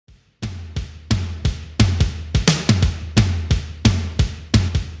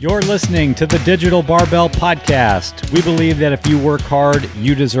You're listening to the Digital Barbell Podcast. We believe that if you work hard,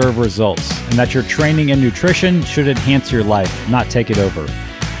 you deserve results, and that your training and nutrition should enhance your life, not take it over.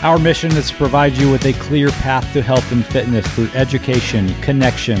 Our mission is to provide you with a clear path to health and fitness through education,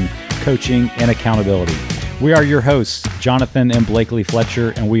 connection, coaching, and accountability. We are your hosts, Jonathan and Blakely Fletcher,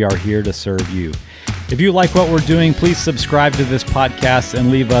 and we are here to serve you. If you like what we're doing, please subscribe to this podcast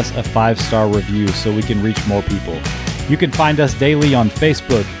and leave us a 5-star review so we can reach more people. You can find us daily on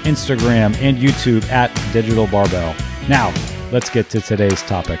Facebook, Instagram, and YouTube at Digital Barbell. Now, let's get to today's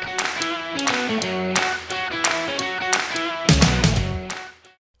topic.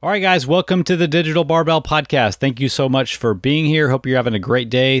 All right, guys, welcome to the Digital Barbell Podcast. Thank you so much for being here. Hope you're having a great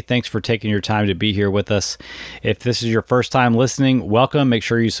day. Thanks for taking your time to be here with us. If this is your first time listening, welcome. Make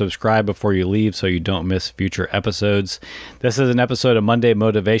sure you subscribe before you leave so you don't miss future episodes. This is an episode of Monday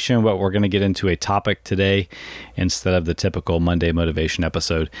Motivation, but we're going to get into a topic today instead of the typical Monday Motivation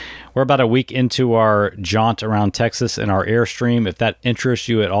episode. We're about a week into our jaunt around Texas and our Airstream. If that interests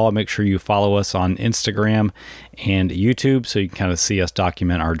you at all, make sure you follow us on Instagram and YouTube so you can kind of see us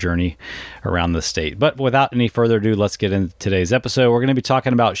document our journey around the state. But without any further ado, let's get into today's episode. We're going to be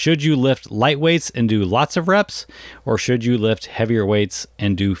talking about, should you lift light weights and do lots of reps, or should you lift heavier weights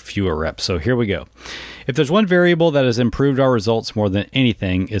and do fewer reps? So here we go. If there's one variable that has improved our results more than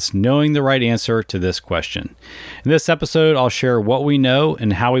anything, it's knowing the right answer to this question. In this episode, I'll share what we know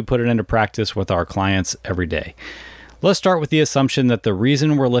and how we put it into practice with our clients every day. Let's start with the assumption that the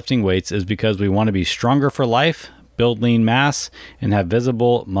reason we're lifting weights is because we want to be stronger for life, build lean mass, and have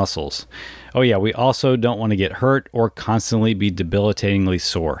visible muscles. Oh yeah, we also don't want to get hurt or constantly be debilitatingly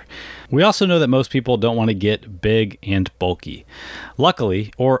sore. We also know that most people don't want to get big and bulky.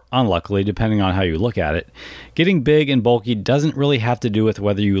 Luckily, or unluckily, depending on how you look at it, getting big and bulky doesn't really have to do with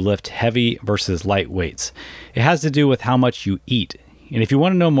whether you lift heavy versus light weights. It has to do with how much you eat. And if you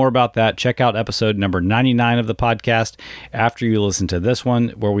want to know more about that, check out episode number 99 of the podcast after you listen to this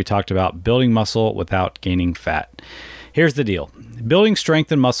one, where we talked about building muscle without gaining fat. Here's the deal. Building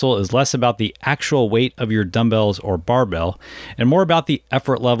strength and muscle is less about the actual weight of your dumbbells or barbell and more about the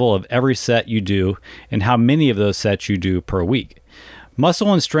effort level of every set you do and how many of those sets you do per week.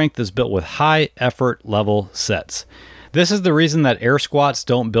 Muscle and strength is built with high effort level sets. This is the reason that air squats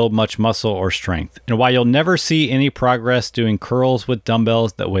don't build much muscle or strength, and why you'll never see any progress doing curls with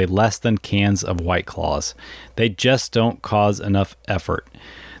dumbbells that weigh less than cans of White Claws. They just don't cause enough effort.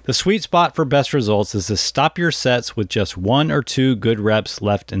 The sweet spot for best results is to stop your sets with just 1 or 2 good reps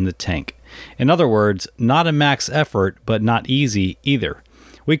left in the tank. In other words, not a max effort, but not easy either.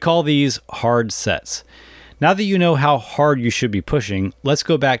 We call these hard sets. Now that you know how hard you should be pushing, let's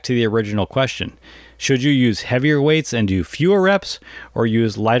go back to the original question. Should you use heavier weights and do fewer reps, or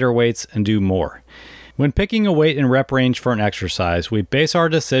use lighter weights and do more? When picking a weight and rep range for an exercise, we base our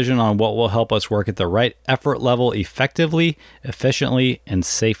decision on what will help us work at the right effort level effectively, efficiently, and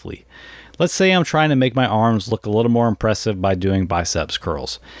safely. Let's say I'm trying to make my arms look a little more impressive by doing biceps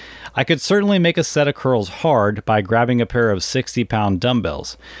curls. I could certainly make a set of curls hard by grabbing a pair of 60-pound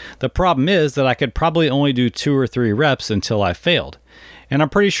dumbbells. The problem is that I could probably only do 2 or 3 reps until I failed. And I'm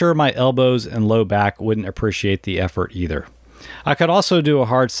pretty sure my elbows and low back wouldn't appreciate the effort either. I could also do a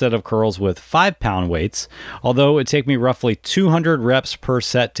hard set of curls with 5-pound weights, although it would take me roughly 200 reps per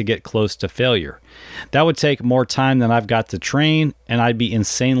set to get close to failure. That would take more time than I've got to train, and I'd be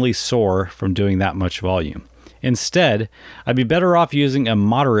insanely sore from doing that much volume. Instead, I'd be better off using a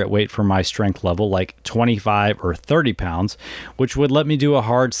moderate weight for my strength level, like 25 or 30 pounds, which would let me do a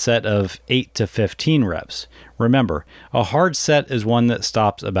hard set of 8 to 15 reps. Remember, a hard set is one that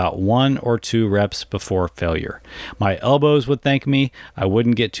stops about 1 or 2 reps before failure. My elbows would thank me, I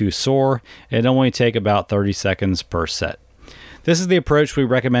wouldn't get too sore, and it'd only take about 30 seconds per set. This is the approach we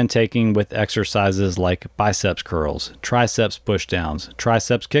recommend taking with exercises like biceps curls, triceps pushdowns,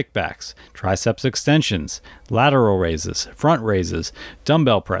 triceps kickbacks, triceps extensions, lateral raises, front raises,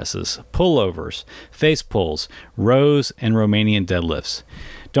 dumbbell presses, pullovers, face pulls, rows, and Romanian deadlifts.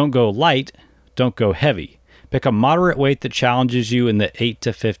 Don't go light, don't go heavy. Pick a moderate weight that challenges you in the 8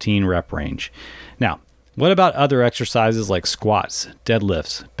 to 15 rep range. Now, what about other exercises like squats,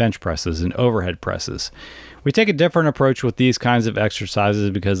 deadlifts, bench presses, and overhead presses? We take a different approach with these kinds of exercises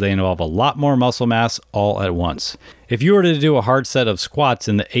because they involve a lot more muscle mass all at once. If you were to do a hard set of squats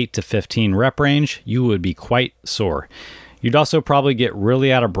in the 8 to 15 rep range, you would be quite sore. You'd also probably get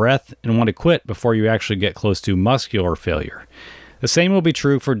really out of breath and want to quit before you actually get close to muscular failure. The same will be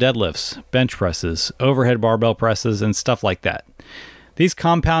true for deadlifts, bench presses, overhead barbell presses, and stuff like that. These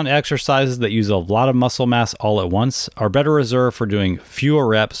compound exercises that use a lot of muscle mass all at once are better reserved for doing fewer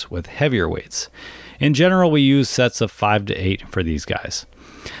reps with heavier weights. In general, we use sets of 5 to 8 for these guys.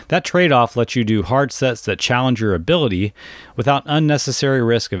 That trade-off lets you do hard sets that challenge your ability without unnecessary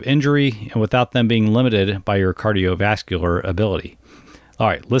risk of injury and without them being limited by your cardiovascular ability. All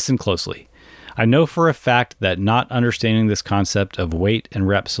right, listen closely. I know for a fact that not understanding this concept of weight and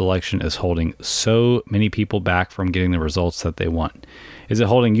rep selection is holding so many people back from getting the results that they want. Is it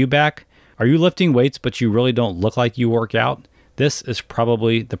holding you back? Are you lifting weights but you really don't look like you work out? This is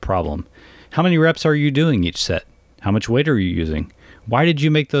probably the problem. How many reps are you doing each set? How much weight are you using? Why did you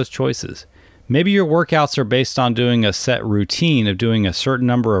make those choices? Maybe your workouts are based on doing a set routine of doing a certain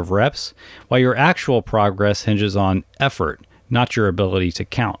number of reps, while your actual progress hinges on effort, not your ability to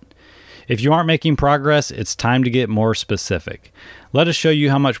count. If you aren't making progress, it's time to get more specific. Let us show you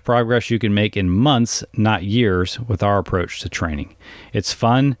how much progress you can make in months, not years, with our approach to training. It's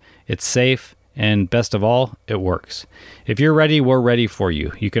fun, it's safe, and best of all, it works. If you're ready, we're ready for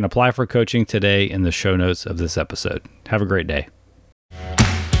you. You can apply for coaching today in the show notes of this episode. Have a great day.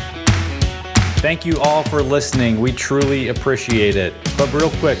 Thank you all for listening. We truly appreciate it. But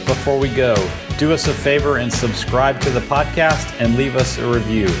real quick, before we go, do us a favor and subscribe to the podcast and leave us a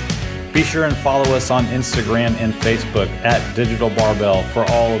review. Be sure and follow us on Instagram and Facebook at Digital Barbell for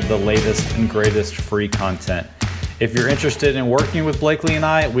all of the latest and greatest free content. If you're interested in working with Blakely and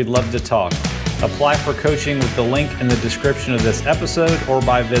I, we'd love to talk. Apply for coaching with the link in the description of this episode or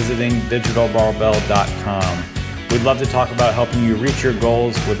by visiting digitalbarbell.com. We'd love to talk about helping you reach your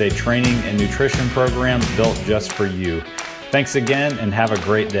goals with a training and nutrition program built just for you. Thanks again and have a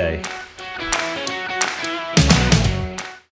great day.